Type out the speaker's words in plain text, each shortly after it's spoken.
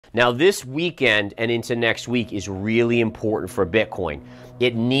Now, this weekend and into next week is really important for Bitcoin.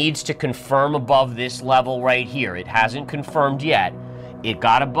 It needs to confirm above this level right here. It hasn't confirmed yet. It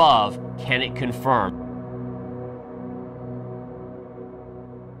got above. Can it confirm?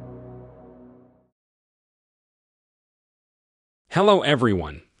 Hello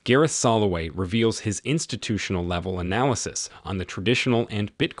everyone. Gareth Soloway reveals his institutional level analysis on the traditional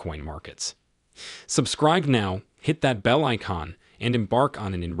and Bitcoin markets. Subscribe now, hit that bell icon, and embark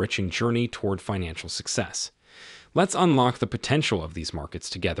on an enriching journey toward financial success. Let's unlock the potential of these markets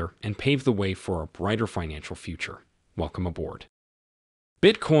together and pave the way for a brighter financial future. Welcome aboard.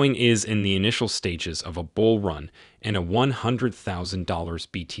 Bitcoin is in the initial stages of a bull run, and a $100,000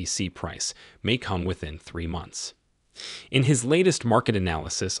 BTC price may come within 3 months. In his latest market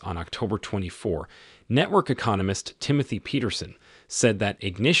analysis on October 24, network economist Timothy Peterson said that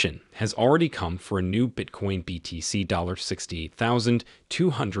ignition has already come for a new Bitcoin BTC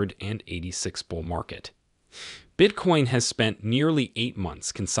 $68,286 bull market. Bitcoin has spent nearly 8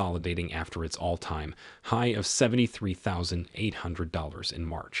 months consolidating after its all-time high of $73,800 in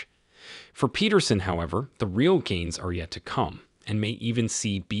March. For Peterson, however, the real gains are yet to come, and may even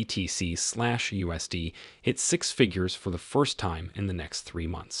see BTC/USD hit 6 figures for the first time in the next 3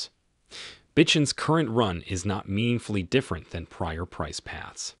 months. Bitcoin's current run is not meaningfully different than prior price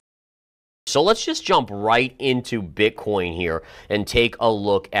paths. So let's just jump right into Bitcoin here and take a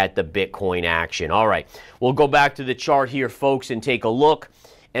look at the Bitcoin action. All right, we'll go back to the chart here, folks, and take a look.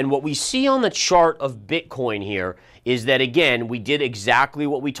 And what we see on the chart of Bitcoin here is that, again, we did exactly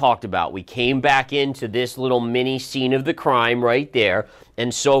what we talked about. We came back into this little mini scene of the crime right there,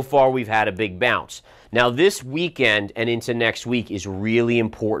 and so far we've had a big bounce. Now, this weekend and into next week is really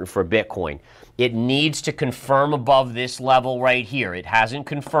important for Bitcoin. It needs to confirm above this level right here. It hasn't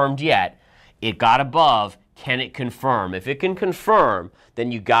confirmed yet. It got above. Can it confirm? If it can confirm,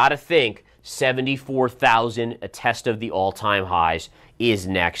 then you got to think 74,000, a test of the all-time highs, is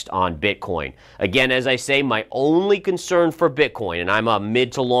next on Bitcoin. Again, as I say, my only concern for Bitcoin, and I'm a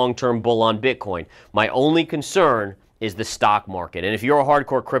mid to long-term bull on Bitcoin, my only concern is the stock market. And if you're a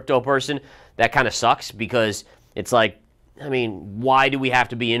hardcore crypto person, that kind of sucks, because it's like, I mean, why do we have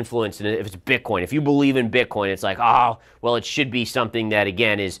to be influenced if it's Bitcoin? If you believe in Bitcoin, it's like, oh, well, it should be something that,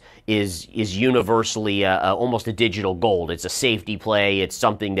 again, is universally almost a digital gold. It's a safety play. It's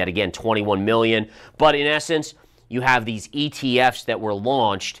something that, again, 21 million. But in essence, you have these ETFs that were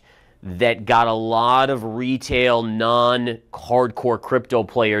launched that got a lot of retail, non-hardcore crypto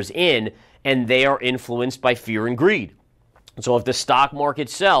players in, and they are influenced by fear and greed. So if the stock market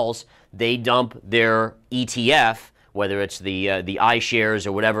sells, they dump their ETF, whether it's the iShares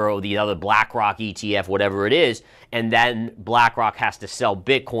or whatever, or the other BlackRock ETF, whatever it is, and then BlackRock has to sell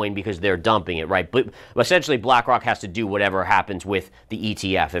Bitcoin because they're dumping it, right? But essentially, BlackRock has to do whatever happens with the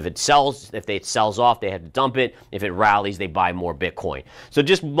ETF. If it sells off, they have to dump it. If it rallies, they buy more Bitcoin. So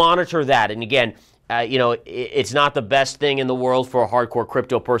just monitor that. And again, it's not the best thing in the world for a hardcore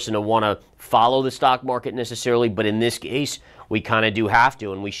crypto person to want to follow the stock market necessarily, but in this case, we kind of do have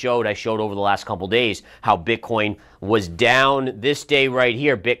to. And I showed over the last couple days how Bitcoin was down this day right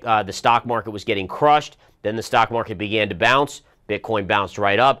here. The stock market was getting crushed. Then the stock market began to bounce. Bitcoin bounced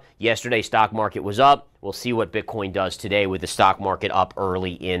right up. Yesterday, stock market was up. We'll see what Bitcoin does today with the stock market up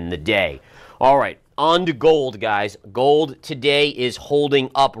early in the day. All right, on to gold, guys. Gold today is holding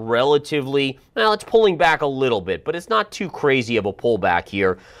up relatively, well, it's pulling back a little bit, but it's not too crazy of a pullback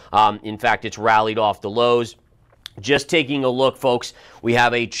here. In fact, it's rallied off the lows. Just taking a look, folks, we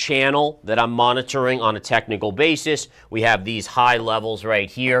have a channel that I'm monitoring on a technical basis. We have these high levels right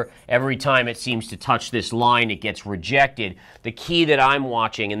here. Every time it seems to touch this line, it gets rejected. The key that I'm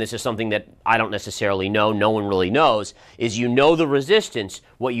watching, and this is something that I don't necessarily know, no one really knows, is you know the resistance.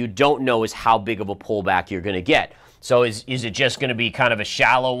 What you don't know is how big of a pullback you're going to get. So is it just going to be kind of a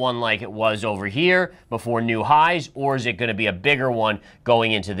shallow one like it was over here before new highs, or is it going to be a bigger one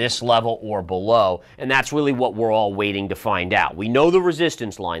going into this level or below? And that's really what we're all waiting to find out. We know the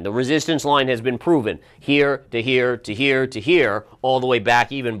resistance line. The resistance line has been proven here to here to here to here, all the way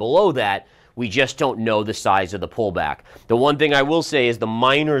back even below that. We just don't know the size of the pullback. The one thing I will say is the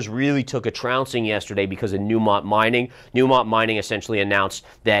miners really took a trouncing yesterday because of Newmont Mining. Newmont Mining essentially announced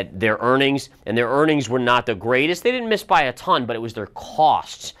that their earnings were not the greatest. They didn't miss by a ton, but it was their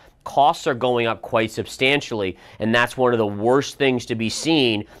costs. Costs are going up quite substantially, and that's one of the worst things to be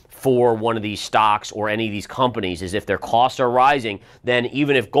seen for one of these stocks or any of these companies, is if their costs are rising, then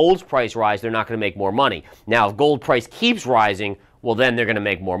even if gold's price rise, they're not going to make more money. Now, if gold price keeps rising, well, then they're going to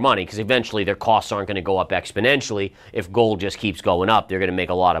make more money because eventually their costs aren't going to go up exponentially. If gold just keeps going up, they're going to make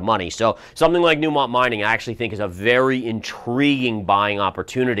a lot of money. So something like Newmont Mining I actually think is a very intriguing buying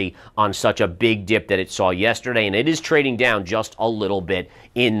opportunity on such a big dip that it saw yesterday, and it is trading down just a little bit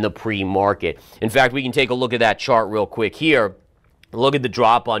in the pre-market. In fact, we can take a look at that chart real quick here. Look at the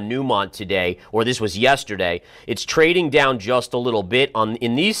drop on Newmont today, or this was yesterday. It's trading down just a little bit.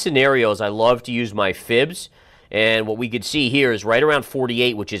 In these scenarios, I love to use my fibs. And what we could see here is right around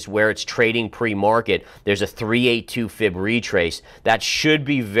 48, which is where it's trading pre-market. There's a 382 fib retrace. That should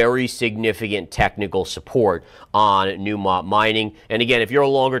be very significant technical support on Newmont Mining. And again, if you're a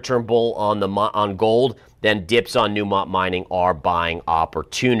longer-term bull on gold, then dips on Newmont Mining are buying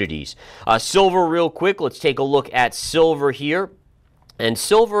opportunities. Silver real quick. Let's take a look at silver here. And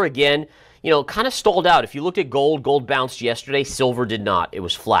silver, again, kind of stalled out. If you looked at gold, gold bounced yesterday. Silver did not. It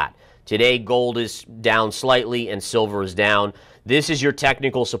was flat. Today, gold is down slightly and silver is down. This is your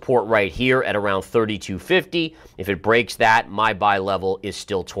technical support right here at around 32.50. If it breaks that, my buy level is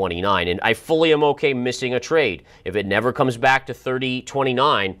still 29. And I fully am okay missing a trade. If it never comes back to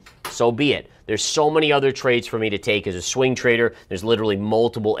 30.29, so be it. There's so many other trades for me to take as a swing trader. There's literally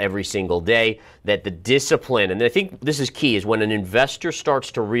multiple every single day. That the discipline, and I think this is key, is when an investor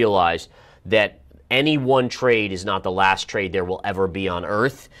starts to realize that any one trade is not the last trade there will ever be on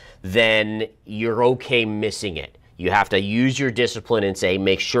earth, then you're okay missing it. You have to use your discipline and say,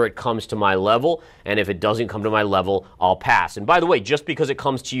 make sure it comes to my level, and if it doesn't come to my level, I'll pass. And by the way, just because it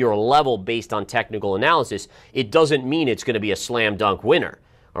comes to your level based on technical analysis, it doesn't mean it's going to be a slam dunk winner.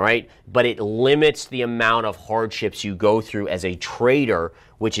 All right, but it limits the amount of hardships you go through as a trader,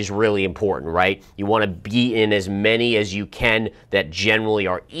 which is really important, right? You want to be in as many as you can that generally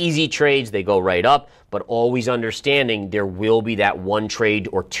are easy trades. They go right up, but always understanding there will be that one trade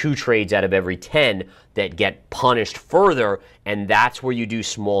or two trades out of every 10 that get punished further, and that's where you do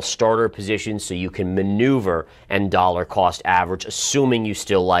small starter positions so you can maneuver and dollar cost average, assuming you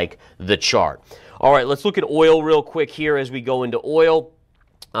still like the chart. All right, let's look at oil real quick here as we go into oil.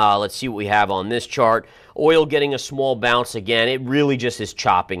 Let's see what we have on this chart. Oil getting a small bounce again. It really just is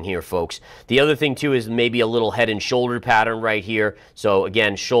chopping here, folks. The other thing, too, is maybe a little head and shoulder pattern right here. So,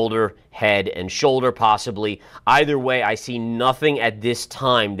 again, shoulder, head, and shoulder possibly. Either way, I see nothing at this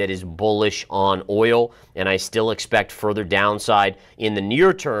time that is bullish on oil, and I still expect further downside in the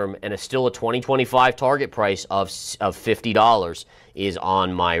near term, and still a 2025 target price of $50 is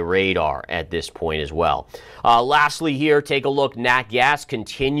on my radar at this point as well. Lastly here, take a look. Nat gas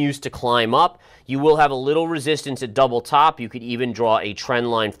continues to climb up. You will have a little resistance at double top. You could even draw a trend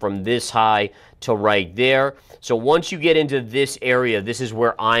line from this high to right there. So once you get into this area, this is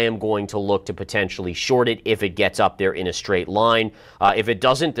where I am going to look to potentially short it if it gets up there in a straight line. If it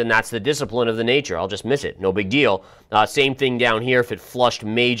doesn't, then that's the discipline of the nature. I'll just miss it. No big deal. Same thing down here. If it flushed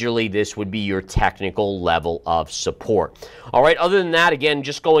majorly, this would be your technical level of support. All right, other than that, again,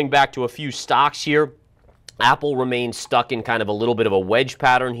 just going back to a few stocks here. Apple remains stuck in kind of a little bit of a wedge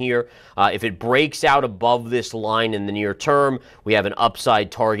pattern here. If it breaks out above this line in the near term, we have an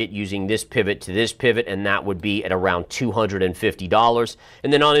upside target using this pivot to this pivot, and that would be at around $250.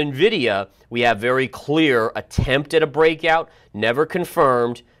 And then on NVIDIA, we have very clear attempt at a breakout, never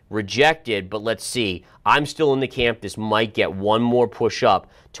confirmed, rejected, but let's see. I'm still in the camp. This might get one more push up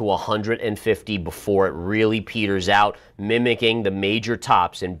to 150 before it really peters out, mimicking the major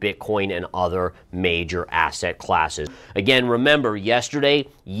tops in Bitcoin and other major asset classes. Again, remember, yesterday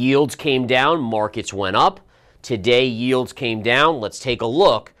yields came down, markets went up. Today yields came down. Let's take a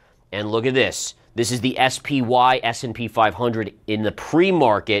look, and look at this. This is the SPY S&P 500 in the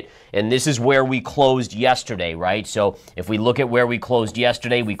pre-market, and this is where we closed yesterday, right? So if we look at where we closed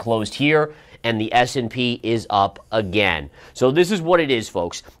yesterday, we closed here, and the S&P is up again. So this is what it is,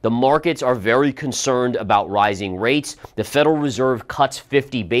 folks. The markets are very concerned about rising rates. The Federal Reserve cuts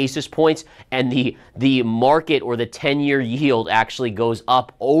 50 basis points, and the market or the 10-year yield actually goes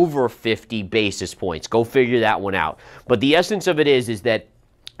up over 50 basis points. Go figure that one out. But the essence of it is that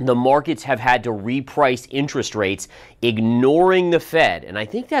the markets have had to reprice interest rates, ignoring the Fed. And I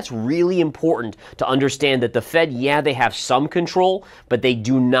think that's really important to understand that the Fed, yeah, they have some control, but they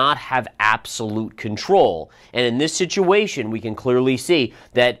do not have absolute control. And in this situation, we can clearly see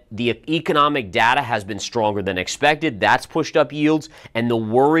that the economic data has been stronger than expected. That's pushed up yields, and the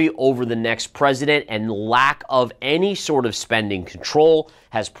worry over the next president and lack of any sort of spending control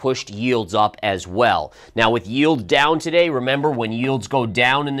has pushed yields up as well. Now, with yields down today, remember, when yields go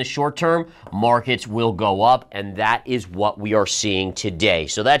down in the short term, markets will go up, and that is what we are seeing today.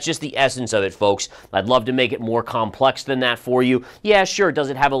 So that's just the essence of it, folks. I'd love to make it more complex than that for you. Yeah, sure, does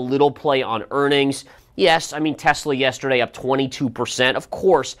it have a little play on earnings? Yes, I mean, Tesla yesterday up 22%. Of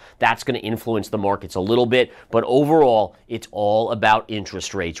course, that's going to influence the markets a little bit, but overall, it's all about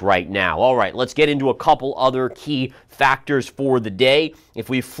interest rates right now. All right, let's get into a couple other key factors for the day. If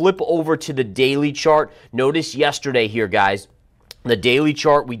we flip over to the daily chart, notice yesterday here, guys, the daily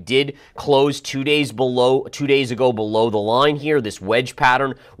chart, we did close 2 days ago below the line here, this wedge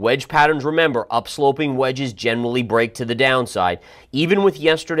pattern. Wedge patterns, remember, upsloping wedges generally break to the downside. Even with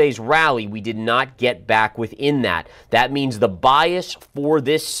yesterday's rally, we did not get back within that. That means the bias for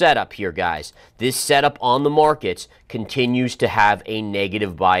this setup here, guys, this setup on the markets continues to have a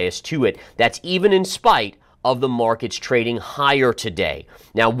negative bias to it. That's even in spite of the markets trading higher today.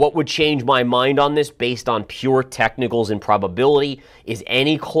 Now, what would change my mind on this based on pure technicals and probability is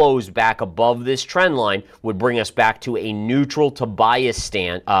any close back above this trend line would bring us back to a neutral to bias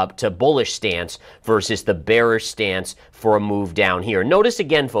stance, to bullish stance versus the bearish stance for a move down here. Notice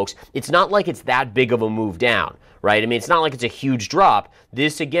again, folks, it's not like it's that big of a move down, right? I mean, it's not like it's a huge drop.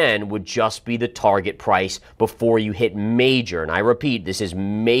 This, again, would just be the target price before you hit major, and I repeat, this is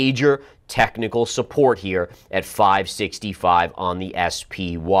major technical support here at 565 on the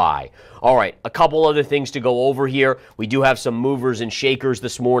SPY. All right, a couple other things to go over here. We do have some movers and shakers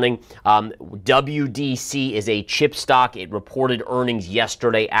this morning. WDC is a chip stock. It reported earnings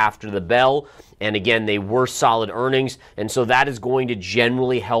yesterday after the bell. And again, they were solid earnings, and so that is going to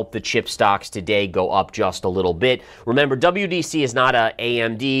generally help the chip stocks today go up just a little bit. Remember, WDC is not a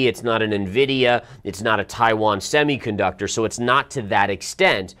AMD, it's not an NVIDIA, it's not a Taiwan Semiconductor, so it's not to that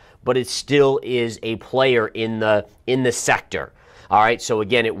extent, but it still is a player in the sector. All right, so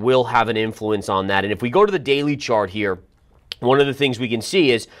again, it will have an influence on that. And if we go to the daily chart here, one of the things we can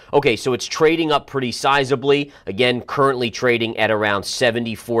see is, okay, so it's trading up pretty sizably. Again, currently trading at around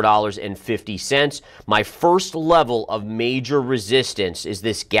 $74.50. My first level of major resistance is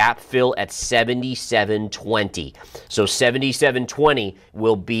this gap fill at 77.20. So 77.20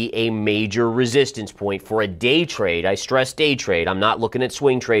 will be a major resistance point for a day trade. I stress day trade. I'm not looking at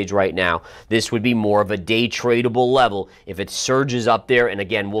swing trades right now. This would be more of a day tradable level if it surges up there. And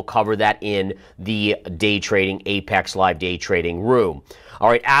again, we'll cover that in the day trading Apex Live day trading room. All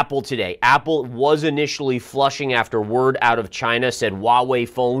right, Apple today. Apple was initially flushing after word out of China said Huawei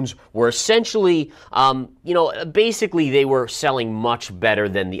phones were essentially, basically they were selling much better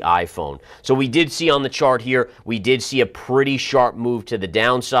than the iPhone. So we did see on the chart here, we did see a pretty sharp move to the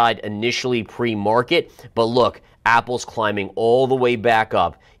downside initially pre-market. But look, Apple's climbing all the way back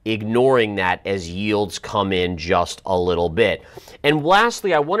up, ignoring that as yields come in just a little bit. And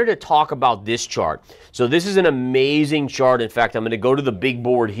lastly, I wanted to talk about this chart. So this is an amazing chart. In fact, I'm going to go to the big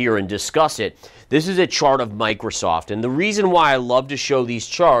board here and discuss it. This is a chart of Microsoft. And the reason why I love to show these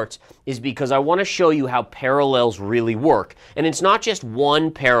charts is because I want to show you how parallels really work. And it's not just one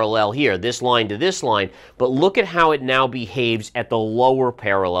parallel here, this line to this line, but look at how it now behaves at the lower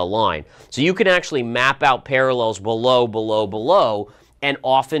parallel line. So you can actually map out parallels below, below, below, and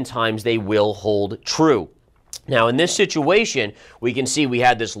oftentimes they will hold true. Now, in this situation, we can see we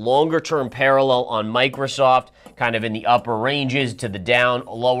had this longer-term parallel on Microsoft, kind of in the upper ranges to the down,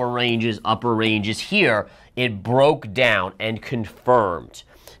 lower ranges, upper ranges here. It broke down and confirmed.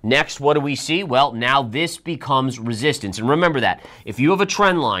 Next, what do we see? Well, now this becomes resistance. And remember that. If you have a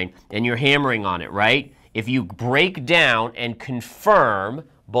trend line and you're hammering on it, right? If you break down and confirm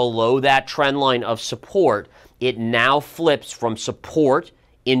below that trend line of support, it now flips from support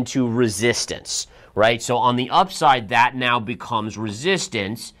into resistance, right? So on the upside, that now becomes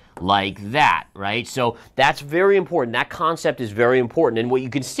resistance like that, right? So that's very important. That concept is very important. And what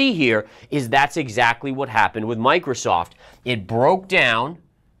you can see here is that's exactly what happened with Microsoft. It broke down,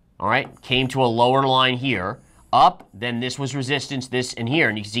 all right, came to a lower line here, up, then this was resistance, this and here.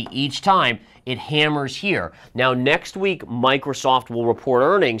 And you can see each time it hammers here. Now, next week, Microsoft will report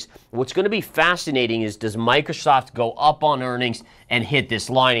earnings. What's going to be fascinating is, does Microsoft go up on earnings and hit this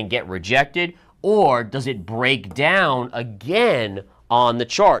line and get rejected? Or does it break down again on the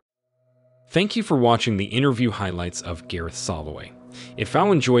chart? Thank you for watching the interview highlights of Gareth Soloway. If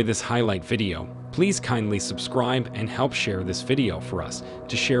you enjoyed this highlight video, please kindly subscribe and help share this video for us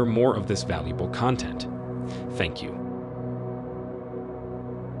to share more of this valuable content. Thank you.